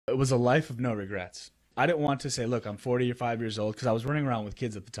it was a life of no regrets. I didn't want to say, look, I'm 45 years old, because I was running around with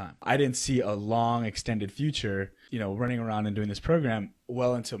kids at the time. I didn't see a long extended future, running around and doing this program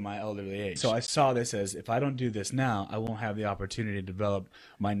well into my elderly age. So I saw this as, if I don't do this now, I won't have the opportunity to develop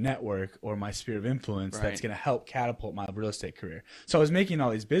my network or my sphere of influence that's going to help catapult my real estate career. So I was making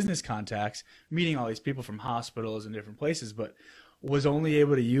all these business contacts, meeting all these people from hospitals and different places, but was only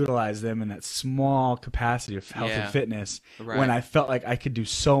able to utilize them in that small capacity of health and fitness when I felt like I could do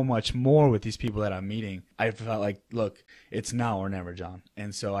so much more with these people that I'm meeting. I felt like, look, it's now or never, John.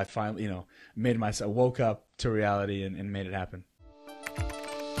 And so I finally, woke up to reality and made it happen.